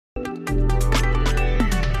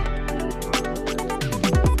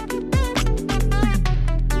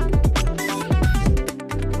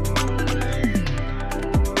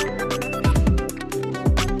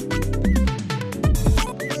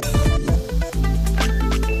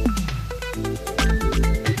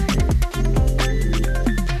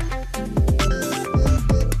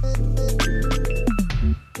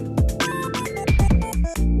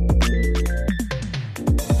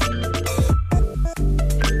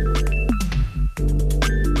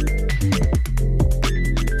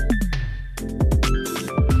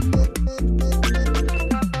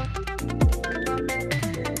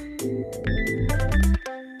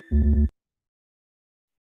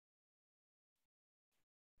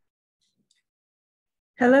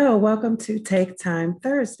Hello, welcome to Take Time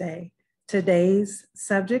Thursday. Today's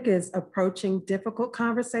subject is approaching difficult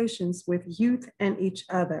conversations with youth and each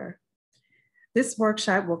other. This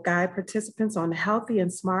workshop will guide participants on healthy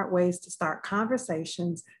and smart ways to start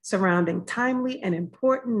conversations surrounding timely and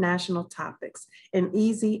important national topics in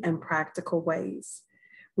easy and practical ways.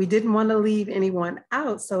 We didn't want to leave anyone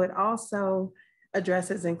out, so it also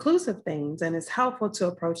addresses inclusive themes and is helpful to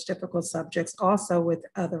approach difficult subjects also with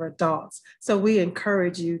other adults. So we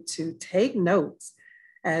encourage you to take notes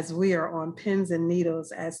as we are on pins and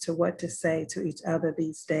needles as to what to say to each other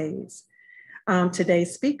these days.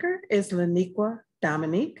 Today's speaker is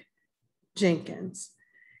Leniqua'dominique Jenkins.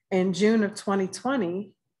 In June of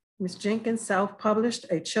 2020, Ms. Jenkins self-published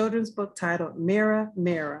a children's book titled Mirror,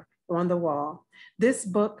 Mirror on the Wall. This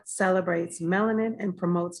book celebrates melanin and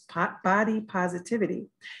promotes body positivity.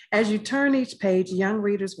 As you turn each page, young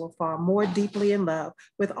readers will fall more deeply in love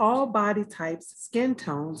with all body types, skin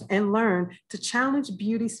tones, and learn to challenge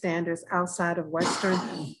beauty standards outside of Western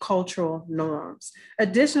cultural norms.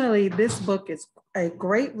 Additionally, this book is a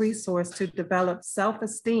great resource to develop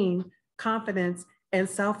self-esteem, confidence, and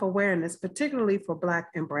self-awareness, particularly for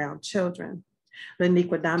Black and Brown children.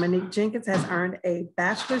 Leniqua'dominique Jenkins has earned a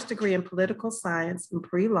bachelor's degree in political science and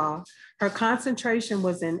pre-law. Her concentration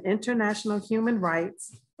was in international human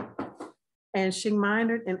rights, and she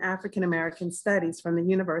minored in African American studies from the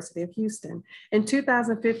University of Houston. In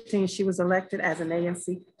 2015, she was elected as an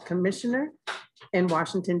ANC commissioner in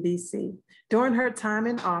Washington, D.C. During her time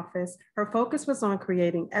in office, her focus was on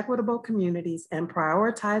creating equitable communities and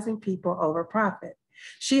prioritizing people over profit.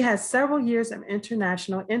 She has several years of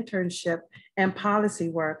international internship and policy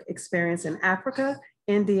work experience in Africa,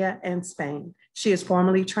 India, and Spain. She is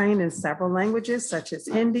formally trained in several languages such as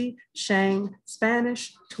Hindi, Shang,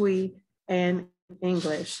 Spanish, Twi, and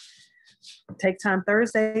English. Take Time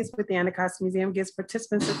Thursdays with the Anacostia Museum gives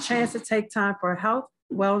participants a chance to take time for health,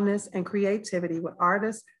 wellness, and creativity with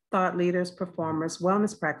artists, thought leaders, performers,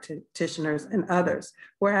 wellness practitioners, and others.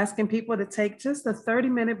 We're asking people to take just a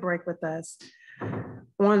 30-minute break with us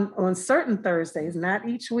on certain Thursdays, not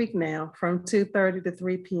each week now, from 2:30 to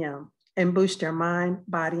 3 p.m. and boost your mind,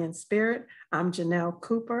 body, and spirit. I'm Janelle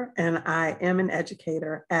Cooper, and I am an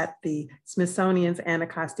educator at the Smithsonian's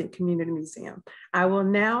Anacostia Community Museum. I will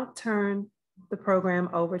now turn the program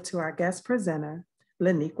over to our guest presenter,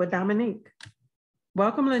 Leniqua'dominique.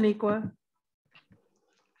 Welcome, Leniqua.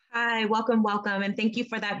 Hi, welcome, welcome, and thank you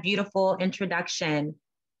for that beautiful introduction.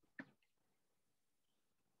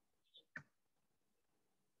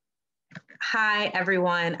 Hi,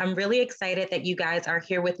 everyone. I'm really excited that you guys are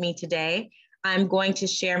here with me today. I'm going to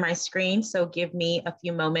share my screen, so give me a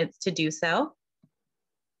few moments to do so.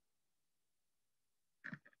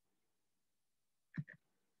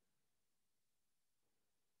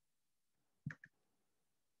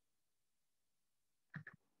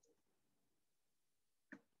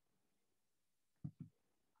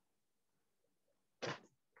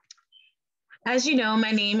 As you know,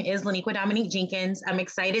 my name is Leniqua'dominique Jenkins. I'm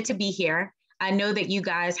excited to be here. I know that you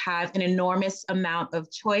guys have an enormous amount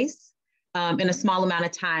of choice in a small amount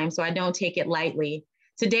of time, so I don't take it lightly.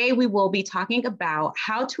 Today, we will be talking about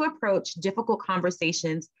how to approach difficult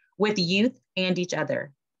conversations with youth and each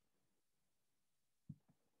other.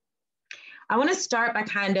 I want to start by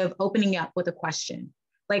kind of opening up with a question.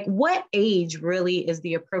 Like, what age really is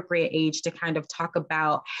the appropriate age to kind of talk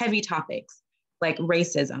about heavy topics like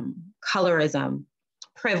racism, colorism,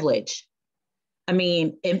 privilege? I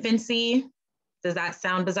mean, infancy, does that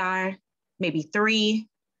sound bizarre? Maybe 3,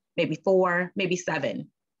 maybe 4, maybe 7.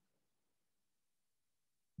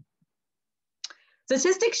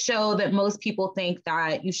 Statistics show that most people think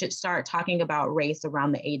that you should start talking about race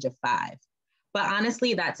around the age of 5. But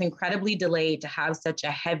honestly, that's incredibly delayed to have such a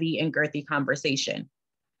heavy and girthy conversation.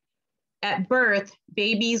 At birth,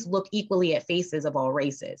 babies look equally at faces of all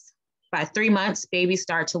races. By 3 months, babies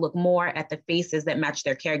start to look more at the faces that match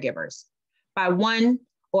their caregivers. By 1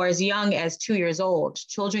 or as young as 2 years old,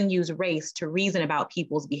 children use race to reason about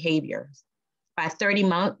people's behaviors. By 30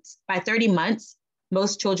 months,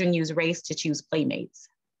 most children use race to choose playmates.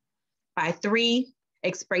 By 3,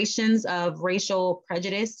 expressions of racial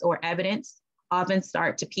prejudice or evidence often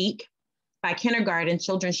start to peak. By kindergarten,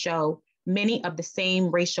 children show many of the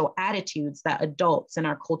same racial attitudes that adults in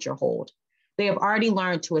our culture hold. They have already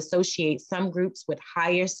learned to associate some groups with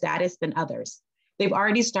higher status than others. They've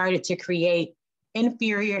already started to create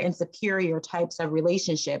inferior and superior types of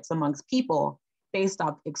relationships amongst people based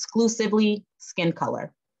off exclusively skin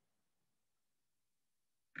color.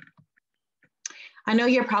 I know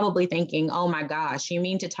you're probably thinking, oh my gosh, you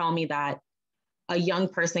mean to tell me that a young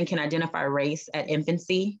person can identify race at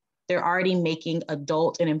infancy? they're already making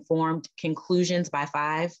adult and informed conclusions by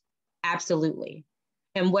 5? Absolutely.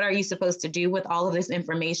 And what are you supposed to do with all of this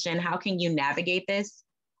information? How can you navigate this?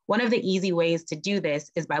 One of the easy ways to do this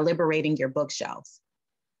is by liberating your bookshelves.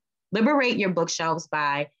 Liberate your bookshelves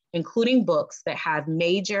by including books that have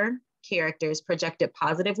major characters projected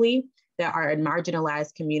positively that are in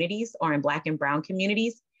marginalized communities or in Black and Brown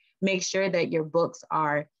communities. Make sure that your books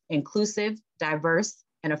are inclusive, diverse,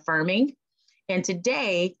 and affirming. And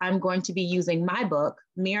today, I'm going to be using my book,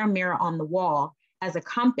 Mirror, Mirror on the Wall, as a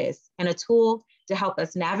compass and a tool to help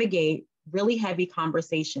us navigate really heavy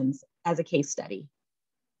conversations as a case study.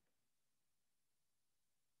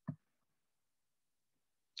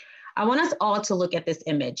 I want us all to look at this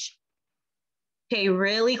image. Pay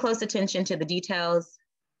really close attention to the details,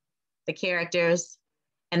 the characters,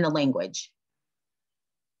 and the language.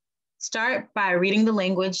 Start by reading the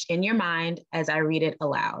language in your mind as I read it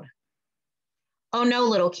aloud. Oh no,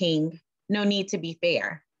 little king, no need to be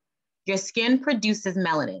fair. Your skin produces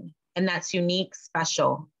melanin, and that's unique,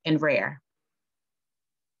 special, and rare.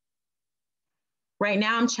 Right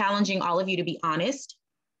now, I'm challenging all of you to be honest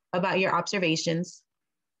about your observations,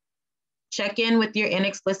 check in with your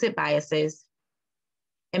inexplicit biases,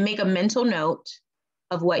 and make a mental note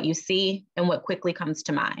of what you see and what quickly comes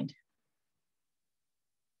to mind.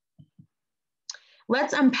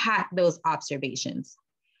 Let's unpack those observations.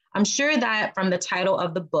 I'm sure that from the title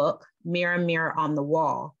of the book, Mirror, Mirror on the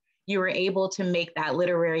Wall, you were able to make that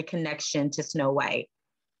literary connection to Snow White.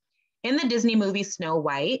 In the Disney movie Snow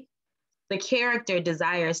White, the character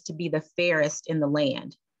desires to be the fairest in the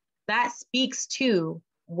land. That speaks to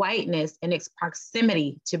whiteness and its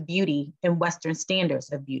proximity to beauty and Western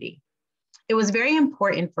standards of beauty. It was very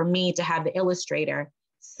important for me to have the illustrator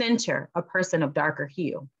center a person of darker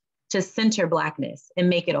hue, to center Blackness and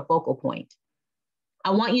make it a focal point. I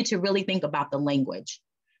want you to really think about the language.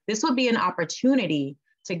 This would be an opportunity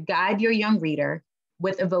to guide your young reader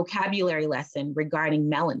with a vocabulary lesson regarding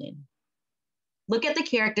melanin. Look at the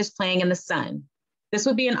characters playing in the sun. This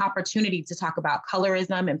would be an opportunity to talk about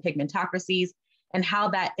colorism and pigmentocracies and how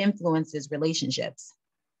that influences relationships.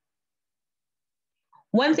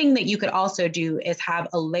 One thing that you could also do is have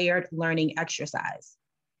a layered learning exercise.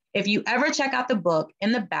 If you ever check out the book,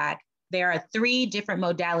 in the back, there are 3 different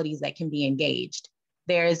modalities that can be engaged.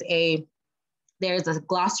 There's a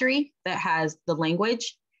glossary that has the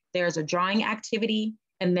language, there's a drawing activity,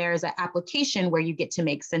 and there's an application where you get to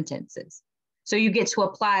make sentences. So you get to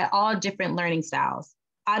apply all different learning styles: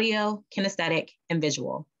 audio, kinesthetic, and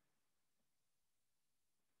visual.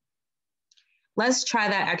 Let's try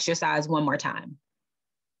that exercise one more time.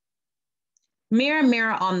 Mirror,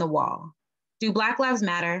 mirror on the wall. Do Black lives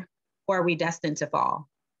matter, or are we destined to fall?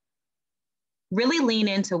 Really lean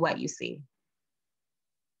into what you see.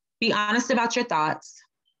 Be honest about your thoughts.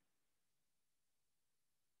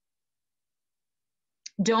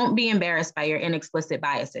 Don't be embarrassed by your inexplicit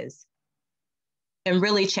biases, and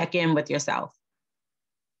really check in with yourself.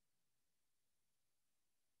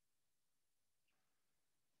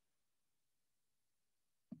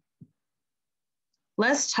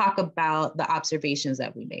 Let's talk about the observations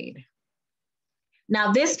that we made.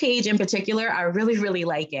 Now, this page in particular, I really, really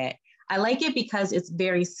like it. I like it because it's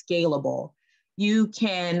very scalable. You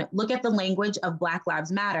can look at the language of Black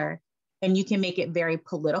Lives Matter, and you can make it very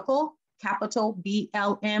political, capital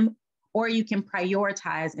BLM, or you can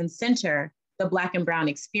prioritize and center the Black and Brown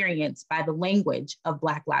experience by the language of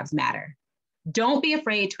Black Lives Matter. Don't be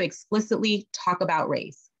afraid to explicitly talk about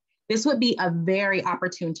race. This would be a very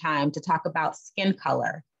opportune time to talk about skin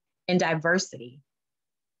color and diversity.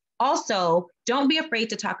 Also, don't be afraid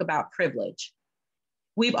to talk about privilege.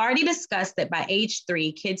 We've already discussed that by age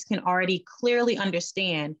 3, kids can already clearly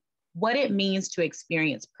understand what it means to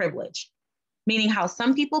experience privilege, meaning how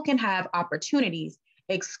some people can have opportunities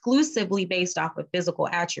exclusively based off of physical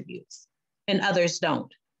attributes and others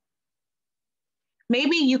don't.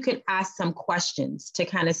 Maybe you could ask some questions to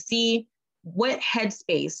kind of see what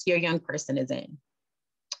headspace your young person is in.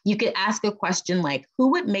 You could ask a question like,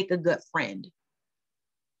 who would make a good friend?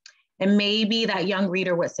 And maybe that young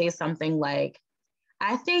reader would say something like,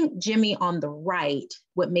 I think Jimmy on the right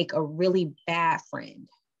would make a really bad friend.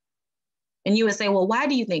 And you would say, well, why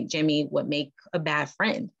do you think Jimmy would make a bad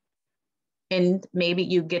friend? And maybe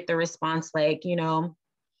you get the response like,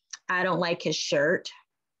 I don't like his shirt.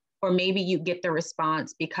 Or maybe you get the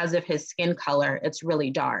response, because of his skin color, it's really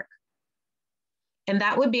dark. And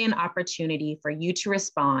that would be an opportunity for you to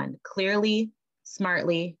respond clearly,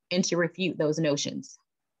 smartly, and to refute those notions.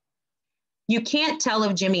 You can't tell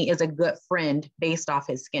if Jimmy is a good friend based off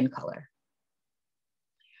his skin color.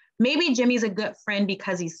 Maybe Jimmy's a good friend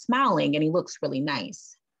because he's smiling and he looks really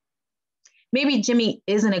nice. Maybe Jimmy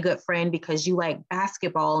isn't a good friend because you like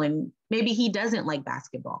basketball and maybe he doesn't like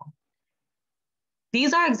basketball.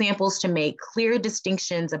 These are examples to make clear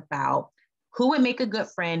distinctions about who would make a good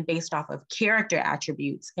friend based off of character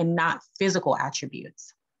attributes and not physical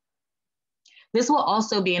attributes. This will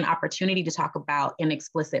also be an opportunity to talk about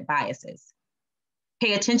implicit biases.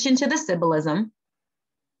 Pay attention to the symbolism,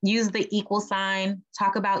 use the equal sign,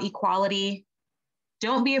 talk about equality.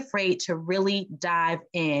 Don't be afraid to really dive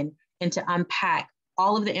in and to unpack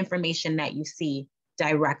all of the information that you see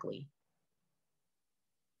directly.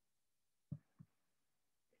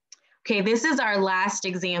 Okay, this is our last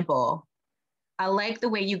example. I like the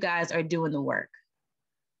way you guys are doing the work.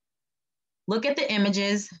 Look at the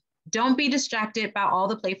images. Don't be distracted by all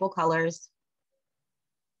the playful colors.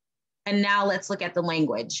 And now let's look at the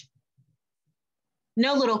language.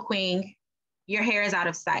 No, little queen, your hair is out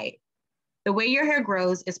of sight. The way your hair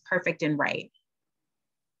grows is perfect and right.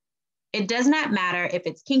 It does not matter if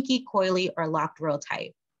it's kinky, coily, or locked real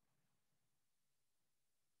tight.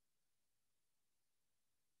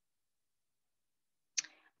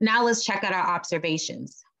 Now let's check out our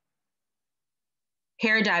observations.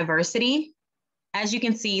 Hair diversity. As you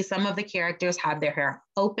can see, some of the characters have their hair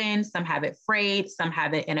open, some have it frayed, some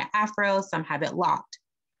have it in an afro, some have it locked.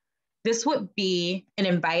 This would be an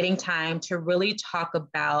inviting time to really talk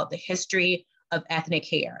about the history of ethnic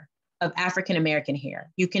hair, of African American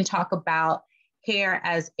hair. You can talk about hair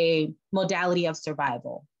as a modality of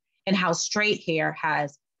survival and how straight hair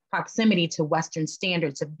has proximity to Western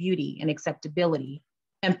standards of beauty and acceptability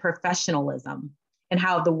and professionalism, and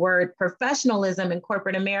how the word professionalism in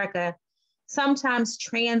corporate America sometimes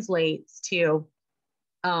translates to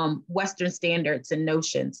Western standards and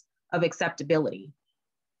notions of acceptability.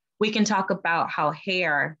 We can talk about how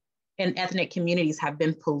hair in ethnic communities have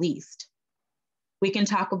been policed. We can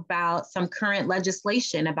talk about some current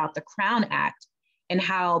legislation about the Crown Act and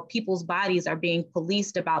how people's bodies are being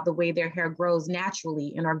policed about the way their hair grows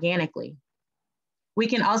naturally and organically. We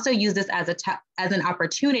can also use this as an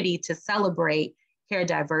opportunity to celebrate hair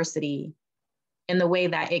diversity in the way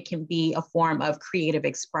that it can be a form of creative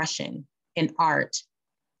expression in art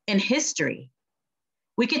and history.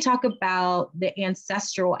 We could talk about the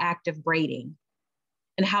ancestral act of braiding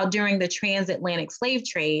and how during the transatlantic slave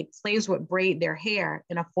trade, slaves would braid their hair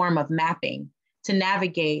in a form of mapping to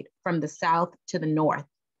navigate from the South to the North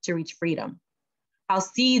to reach freedom. How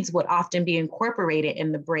seeds would often be incorporated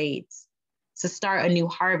in the braids to start a new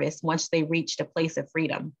harvest once they reached a place of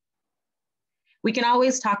freedom. We can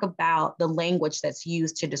always talk about the language that's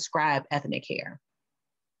used to describe ethnic hair.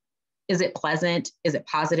 Is it pleasant? Is it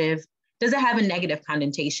positive? Does it have a negative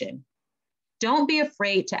connotation? Don't be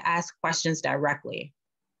afraid to ask questions directly.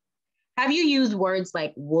 Have you used words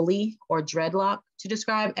like woolly or dreadlock to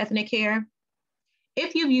describe ethnic hair?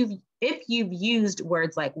 If you've used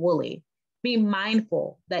words like woolly, be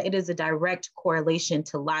mindful that it is a direct correlation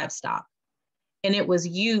to livestock, and it was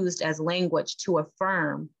used as language to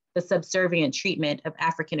affirm the subservient treatment of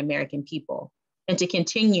African American people and to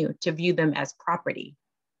continue to view them as property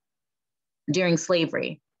during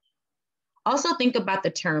slavery. Also think about the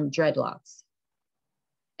term dreadlocks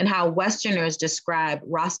and how Westerners describe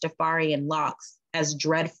Rastafarian locks as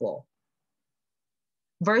dreadful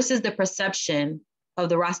versus the perception of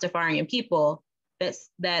the Rastafarian people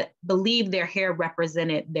that believed their hair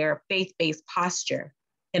represented their faith-based posture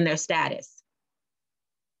and their status.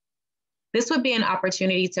 This would be an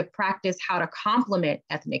opportunity to practice how to complement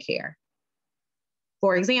ethnic hair.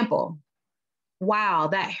 For example, wow,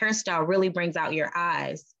 that hairstyle really brings out your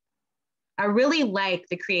eyes. I really like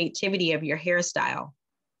the creativity of your hairstyle.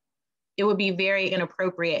 It would be very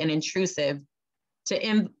inappropriate and intrusive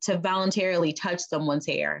to voluntarily touch someone's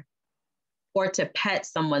hair or to pet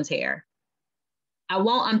someone's hair. I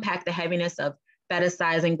won't unpack the heaviness of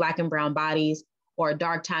fetishizing Black and brown bodies or a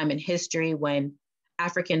dark time in history when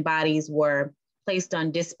African bodies were placed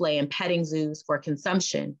on display in petting zoos for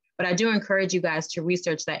consumption, but I do encourage you guys to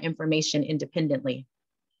research that information independently.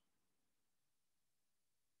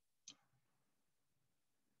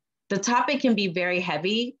 The topic can be very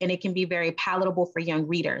heavy and it can be very palatable for young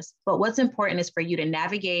readers, but what's important is for you to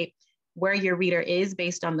navigate where your reader is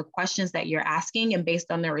based on the questions that you're asking and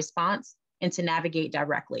based on their response, and to navigate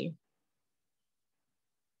directly.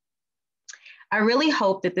 I really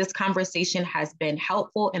hope that this conversation has been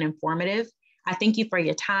helpful and informative. I thank you for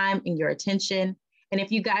your time and your attention. And if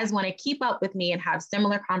you guys want to keep up with me and have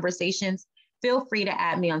similar conversations, feel free to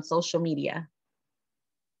add me on social media.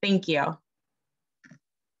 Thank you.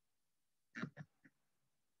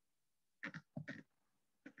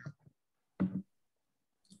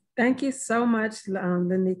 Thank you so much,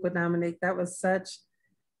 Leniqua'dominique. That was such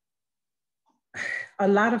a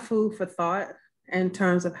lot of food for thought in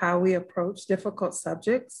terms of how we approach difficult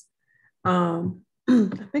subjects. I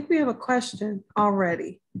think we have a question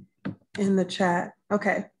already in the chat.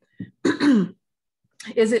 Okay.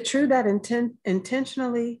 Is it true that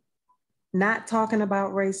intentionally not talking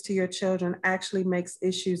about race to your children actually makes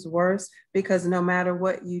issues worse? Because no matter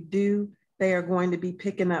what you do, they are going to be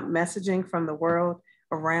picking up messaging from the world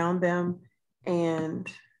around them,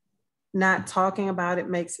 and not talking about it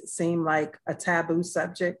makes it seem like a taboo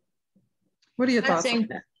subject. What are your thoughts on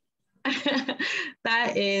that?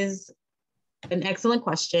 That is an excellent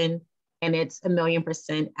question, and it's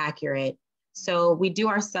 1,000,000% accurate. So we do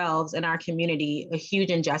ourselves and our community a huge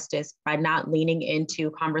injustice by not leaning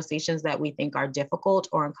into conversations that we think are difficult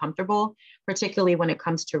or uncomfortable, particularly when it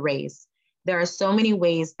comes to race. There are so many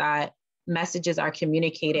ways that messages are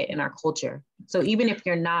communicated in our culture. So even if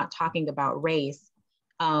you're not talking about race,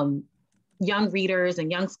 young readers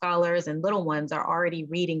and young scholars and little ones are already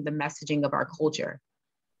reading the messaging of our culture.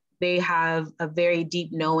 They have a very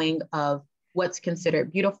deep knowing of what's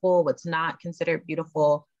considered beautiful, what's not considered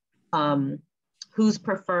beautiful, who's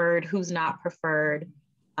preferred, who's not preferred,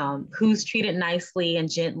 who's treated nicely and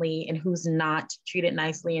gently, and who's not treated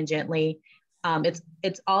nicely and gently.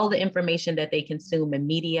 It's all the information that they consume in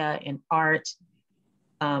media, in art,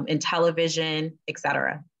 in television,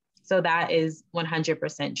 etc. So that is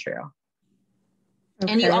 100% true.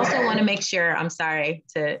 Okay. And you also want to make sure, I'm sorry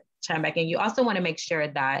to chime back in, you also want to make sure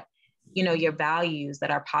that, you know, your values that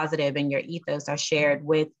are positive and your ethos are shared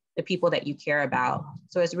with the people that you care about.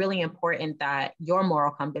 So it's really important that your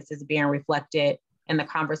moral compass is being reflected in the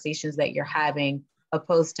conversations that you're having,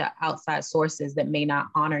 opposed to outside sources that may not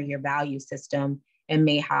honor your value system and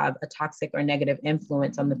may have a toxic or negative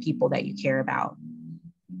influence on the people that you care about.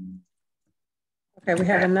 Okay, we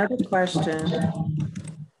have another question.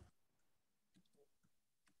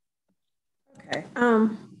 Okay,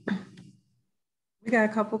 we got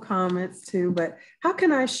a couple comments too, but how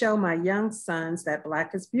can I show my young sons that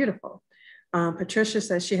Black is beautiful? Patricia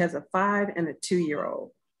says she has a 5 and a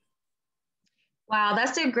 2-year-old. Wow,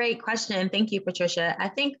 that's a great question. Thank you, Patricia. I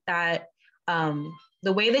think that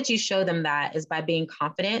the way that you show them that is by being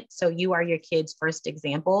confident. So you are your kid's first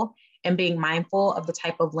example, and being mindful of the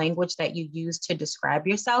type of language that you use to describe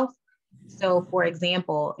yourself. So for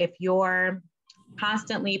example, if you're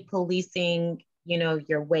constantly policing, you know,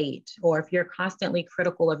 your weight, or if you're constantly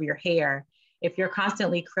critical of your hair, if you're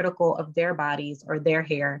constantly critical of their bodies or their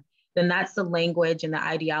hair, then that's the language and the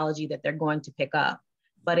ideology that they're going to pick up.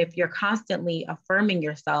 But if you're constantly affirming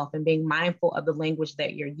yourself and being mindful of the language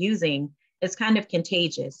that you're using, it's kind of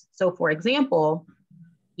contagious. So for example,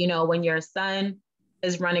 you know, when your son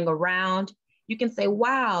is running around, you can say,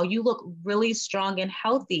 wow, you look really strong and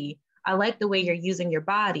healthy. I like the way you're using your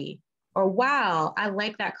body. Or, wow, I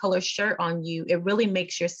like that color shirt on you. It really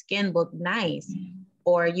makes your skin look nice.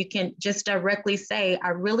 Or you can just directly say, I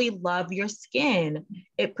really love your skin.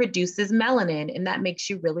 It produces melanin, and that makes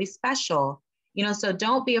you really special. You know, so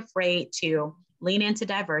don't be afraid to lean into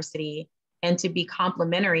diversity and to be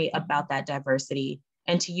complimentary about that diversity,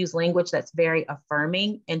 and to use language that's very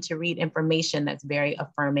affirming, and to read information that's very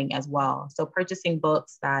affirming as well. So purchasing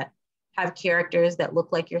books that have characters that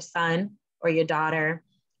look like your son or your daughter,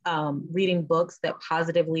 reading books that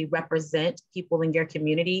positively represent people in your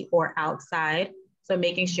community or outside. So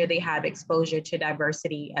making sure they have exposure to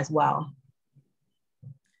diversity as well.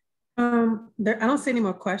 I don't see any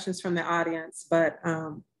more questions from the audience, but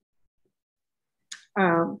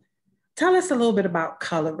tell us a little bit about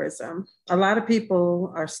colorism. A lot of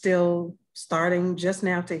people are still starting just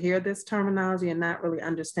now to hear this terminology and not really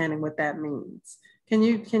understanding what that means. Can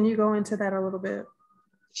you go into that a little bit?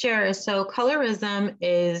 Sure. So colorism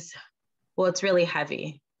is, well, it's really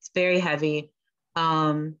heavy. It's very heavy.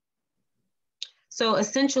 So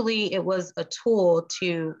essentially, it was a tool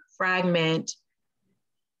to fragment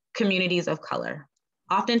communities of color.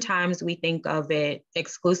 Oftentimes, we think of it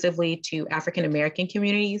exclusively to African-American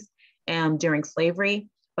communities during slavery,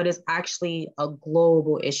 but it's actually a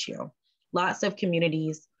global issue. Lots of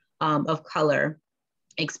communities of color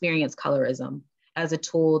experience colorism as a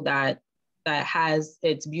tool that has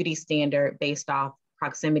its beauty standard based off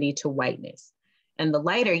proximity to whiteness. And the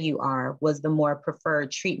lighter you are was the more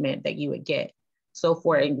preferred treatment that you would get. So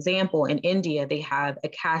for example, in India, they have a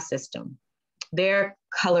caste system. Their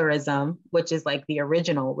colorism, which is like the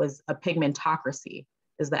original, was a pigmentocracy,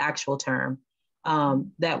 is the actual term,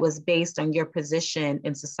 that was based on your position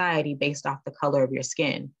in society based off the color of your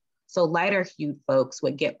skin. So lighter hued folks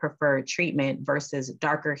would get preferred treatment versus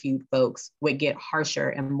darker hued folks would get harsher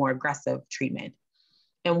and more aggressive treatment.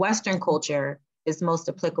 And Western culture is most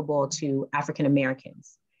applicable to African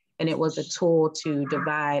Americans. and it was a tool to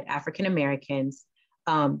divide African Americans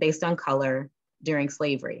based on color during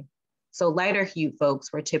slavery. So lighter hued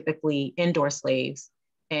folks were typically indoor slaves,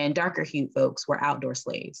 and darker hued folks were outdoor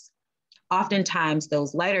slaves. Oftentimes,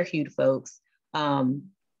 those lighter hued folks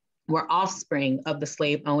were offspring of the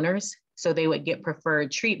slave owners, so they would get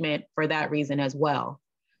preferred treatment for that reason as well.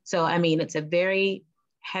 So, I mean, it's a very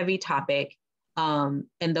heavy topic, and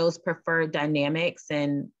those preferred dynamics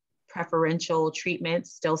and preferential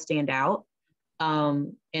treatments still stand out,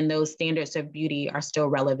 and those standards of beauty are still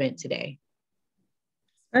relevant today.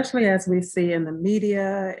 Especially as we see in the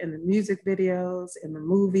media, in the music videos, in the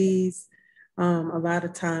movies, a lot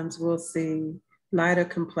of times we'll see lighter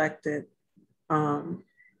complected,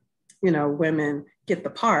 women get the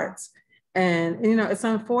parts. And, it's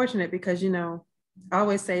unfortunate because, I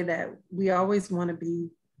always say that we always want to be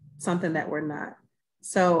something that we're not.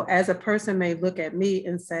 So as a person may look at me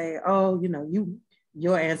and say, oh,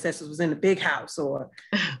 your ancestors was in a big house, or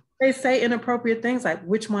they say inappropriate things like,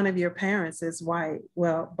 which one of your parents is white?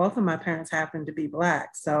 Well, both of my parents happen to be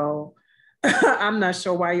Black. So I'm not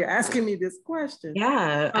sure why you're asking me this question.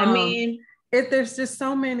 Yeah, I mean, there's just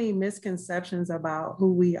so many misconceptions about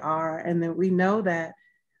who we are. And then we know that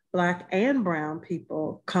Black and brown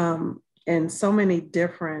people come in so many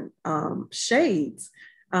different shades.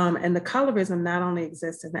 And the colorism not only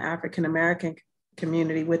exists in the African-American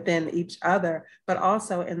community within each other, but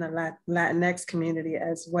also in the Latinx community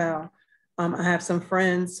as well. I have some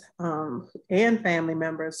friends and family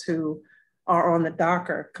members who are on the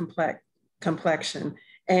darker complexion,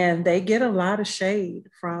 and they get a lot of shade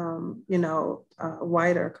from,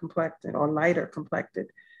 whiter complected or lighter complected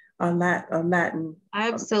Latin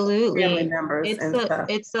absolutely family members.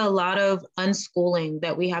 It's a lot of unschooling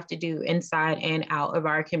that we have to do inside and out of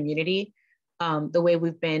our community. The way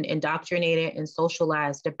we've been indoctrinated and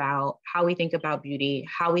socialized about how we think about beauty,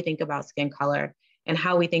 how we think about skin color, and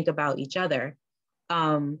how we think about each other.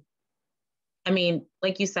 I mean,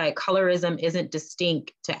 like you said, colorism isn't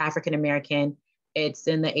distinct to African American. It's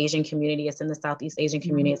in the Asian community. It's in the Southeast Asian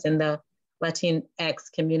community. It's in the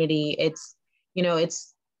Latinx community. It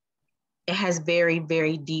has very,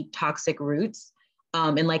 very deep toxic roots.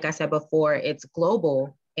 And like I said before, it's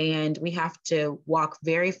global. And we have to walk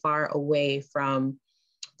very far away from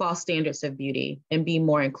false standards of beauty and be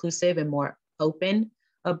more inclusive and more open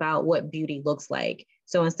about what beauty looks like.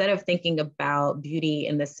 So instead of thinking about beauty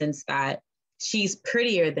in the sense that she's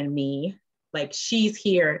prettier than me, like she's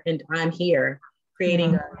here and I'm here,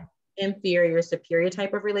 creating an inferior, superior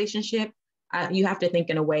type of relationship, you have to think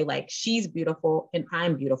in a way like she's beautiful and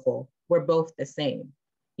I'm beautiful. We're both the same.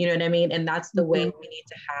 You know what I mean? And that's the way we need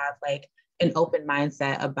to have like an open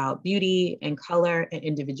mindset about beauty and color and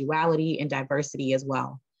individuality and diversity as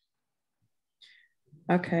well.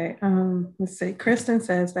 Okay, let's see. Kristen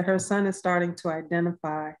says that her son is starting to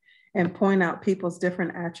identify and point out people's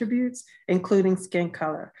different attributes, including skin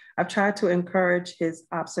color. I've tried to encourage his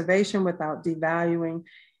observation without devaluing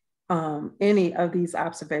any of these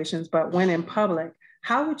observations, but when in public,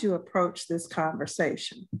 how would you approach this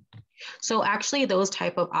conversation? So actually those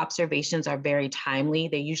type of observations are very timely.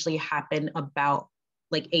 They usually happen about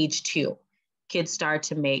like age 2. Kids start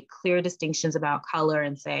to make clear distinctions about color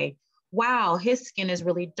and say, wow, his skin is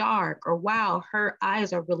really dark, or wow, her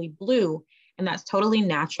eyes are really blue. And that's totally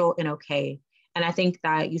natural and okay. And I think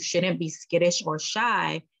that you shouldn't be skittish or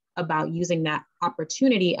shy about using that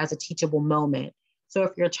opportunity as a teachable moment. So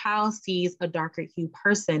if your child sees a darker hued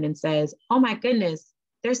person and says, oh my goodness,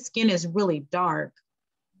 their skin is really dark.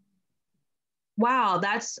 Wow,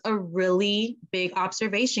 that's a really big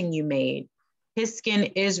observation you made. His skin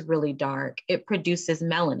is really dark. It produces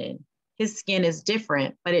melanin. His skin is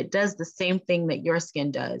different, but it does the same thing that your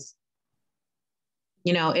skin does.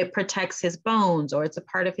 It protects his bones, or it's a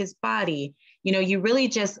part of his body. You really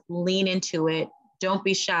just lean into it. Don't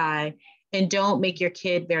be shy, and don't make your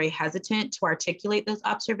kid very hesitant to articulate those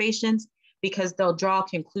observations, because they'll draw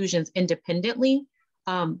conclusions independently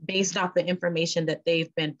based off the information that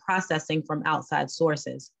they've been processing from outside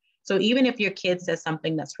sources. So even if your kid says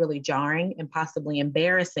something that's really jarring and possibly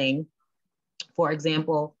embarrassing, for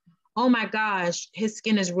example, oh my gosh, his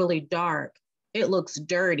skin is really dark. It looks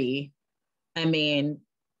dirty. I mean,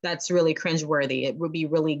 that's really cringeworthy. It would be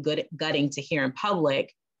really gutting to hear in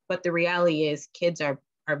public, but the reality is kids are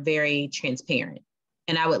very transparent,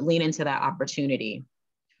 and I would lean into that opportunity.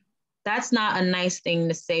 That's not a nice thing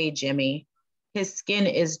to say, Jimmy. His skin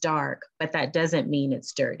is dark, but that doesn't mean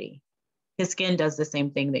it's dirty. His skin does the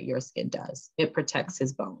same thing that your skin does. It protects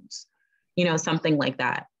his bones, something like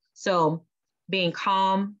that. So being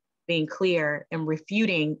calm, being clear, and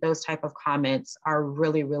refuting those type of comments are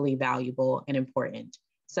really, really valuable and important.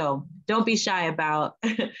 So don't be shy about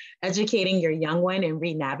educating your young one and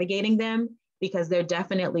re-navigating them, because they're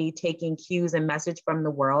definitely taking cues and message from the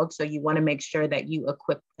world. So you want to make sure that you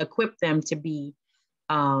equip them to be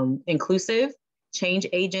inclusive, change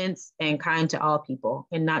agents, and kind to all people,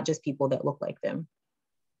 and not just people that look like them.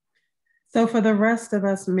 So for the rest of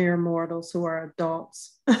us mere mortals who are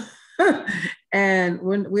adults, and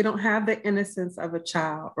when we don't have the innocence of a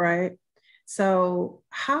child, right? So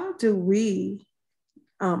how do we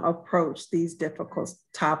approach these difficult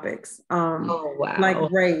topics, Oh, wow. like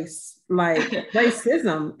race, like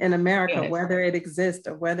racism in America, Yes. whether it exists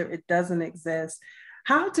or whether it doesn't exist?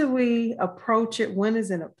 How do we approach it? When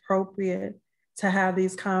is it appropriate to have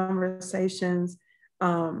these conversations?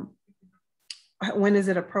 When is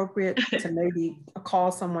it appropriate to maybe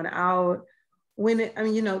call someone out?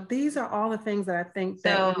 These are all the things that I think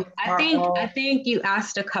that So I think you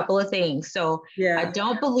asked a couple of things. So yeah. I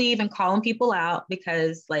don't believe in calling people out,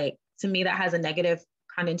 because like, to me, that has a negative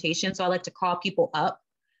connotation. So I like to call people up.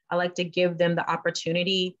 I like to give them the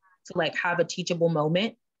opportunity to like have a teachable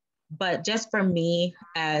moment. But just for me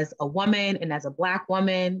as a woman and as a Black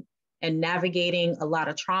woman and navigating a lot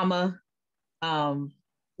of trauma,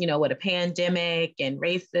 with a pandemic and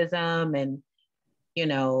racism and,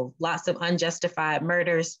 lots of unjustified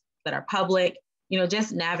murders that are public,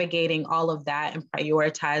 just navigating all of that and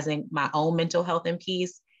prioritizing my own mental health and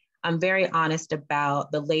peace, I'm very honest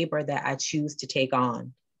about the labor that I choose to take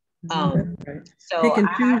on. So I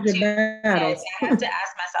have to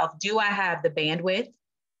ask myself, do I have the bandwidth,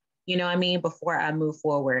 before I move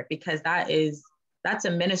forward? Because that's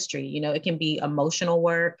a ministry. It can be emotional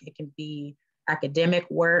work, it can be academic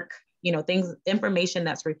work, information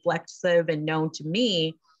that's reflexive and known to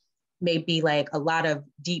me may be like a lot of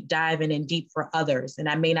deep diving and deep for others, and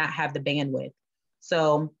I may not have the bandwidth.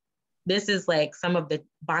 So this is like some of the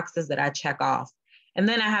boxes that I check off. And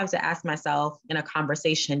then I have to ask myself in a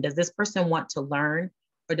conversation, does this person want to learn,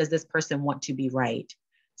 or does this person want to be right?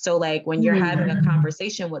 So like when you're having a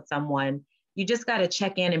conversation with someone, you just got to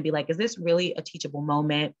check in and be like, is this really a teachable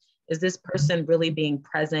moment? Is this person really being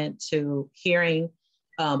present to hearing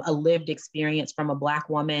a lived experience from a Black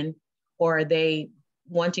woman, or are they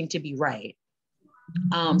wanting to be right?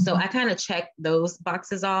 So I kind of check those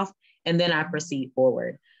boxes off, and then I proceed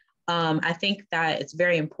forward. I think that it's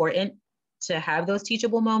very important to have those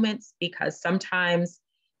teachable moments, because sometimes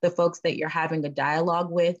the folks that you're having a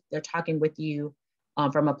dialogue with, they're talking with you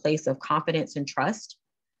from a place of confidence and trust.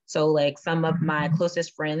 So like some of my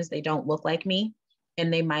closest friends, they don't look like me,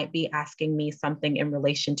 and they might be asking me something in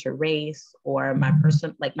relation to race or my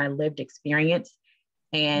my lived experience.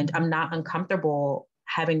 And I'm not uncomfortable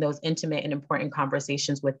having those intimate and important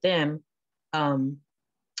conversations with them, and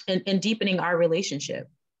deepening our relationship.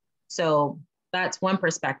 So that's one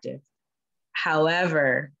perspective.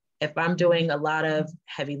 However, if I'm doing a lot of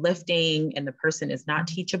heavy lifting and the person is not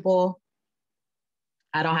teachable,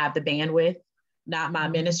 I don't have the bandwidth, not my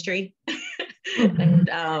ministry. And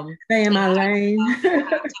stay in my lane. I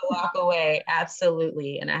have to walk away.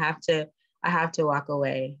 Absolutely. And I have to walk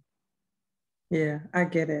away. Yeah, I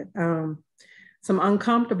get it. Some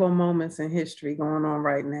uncomfortable moments in history going on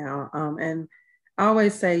right now. And I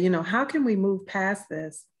always say, how can we move past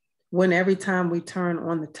this when every time we turn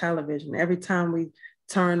on the television, every time we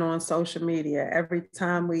turn on social media, every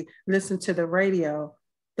time we listen to the radio,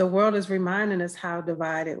 the world is reminding us how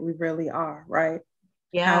divided we really are, right?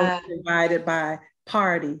 Yeah. How we're divided by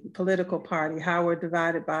party, political party, how we're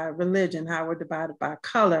divided by religion, how we're divided by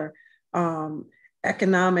color,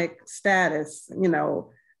 economic status,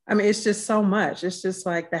 it's just so much. It's just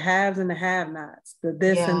like the haves and the have-nots, the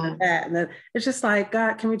this and the that. And it's just like,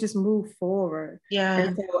 God, can we just move forward? Yeah.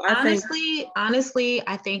 And so honestly,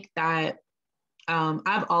 I think that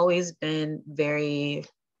I've always been very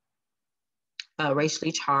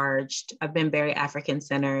racially charged. I've been very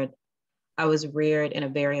African-centered. I was reared in a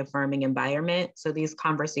very affirming environment. So these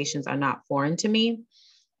conversations are not foreign to me.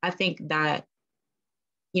 I think that,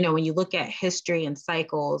 when you look at history and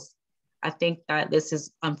cycles, I think that this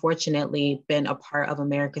has unfortunately been a part of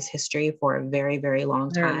America's history for a very, very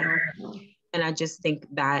long time. And I just think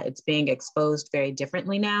that it's being exposed very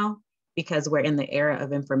differently now, because we're in the era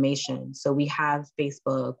of information. So we have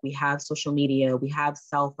Facebook, we have social media, we have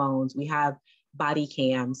cell phones, we have body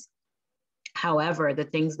cams. However, the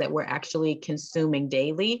things that we're actually consuming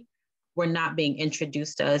daily were not being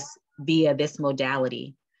introduced to us via this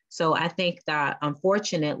modality. So I think that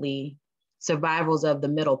unfortunately, survivors of the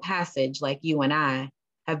Middle Passage, like you and I,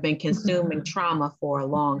 have been consuming trauma for a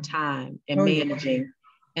long time and managing. Yeah.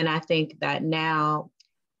 And I think that now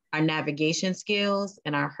our navigation skills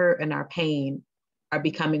and our hurt and our pain are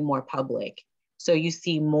becoming more public. So you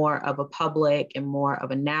see more of a public and more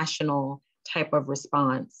of a national type of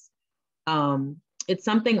response. It's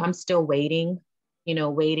something I'm still waiting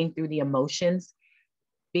through the emotions,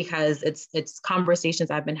 because it's conversations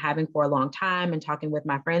I've been having for a long time and talking with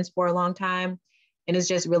my friends for a long time. And it's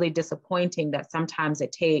just really disappointing that sometimes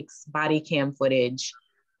it takes body cam footage,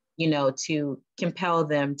 to compel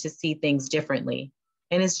them to see things differently.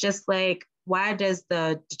 And it's just like, why does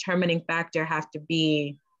the determining factor have to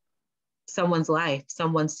be someone's life,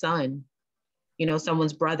 someone's son,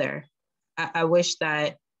 someone's brother? I wish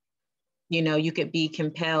that, you could be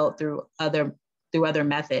compelled through other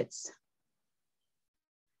methods.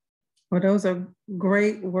 Well, those are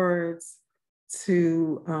great words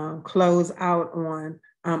to close out on.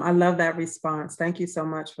 I love that response. Thank you so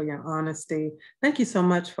much for your honesty. Thank you so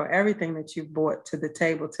much for everything that you've brought to the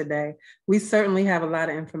table today. We certainly have a lot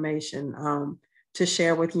of information to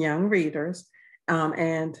share with young readers.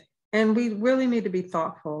 And we really need to be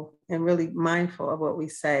thoughtful and really mindful of what we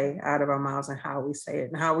say out of our mouths and how we say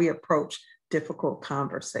it and how we approach difficult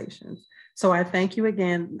conversations. So I thank you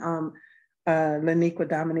again,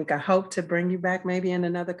 Leniqua'dominique. I hope to bring you back maybe in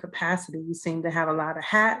another capacity. You seem to have a lot of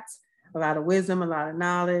hats, a lot of wisdom, a lot of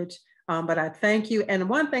knowledge, but I thank you. And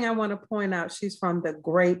one thing I want to point out, she's from the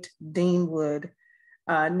great Deanwood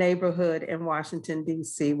neighborhood in Washington,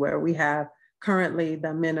 D.C., where we have currently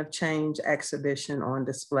the Men of Change exhibition on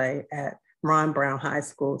display at Ron Brown High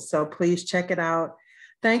School. So please check it out.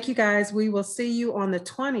 Thank you, guys. We will see you on the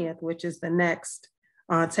 20th, which is the next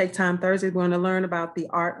Take Time Thursday. We're going to learn about the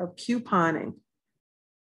art of couponing.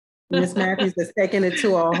 Miss Matthews is taking it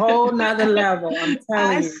to a whole nother level. I'm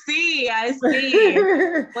telling you. I see.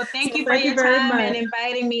 Well, thank you for your time much. And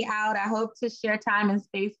inviting me out. I hope to share time and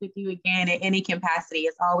space with you again in any capacity.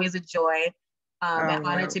 It's always a joy and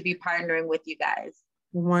honor to be partnering with you guys.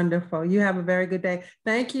 Wonderful. You have a very good day.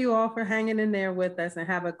 Thank you all for hanging in there with us, and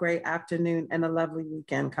have a great afternoon and a lovely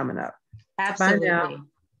weekend coming up. Absolutely. Bye now.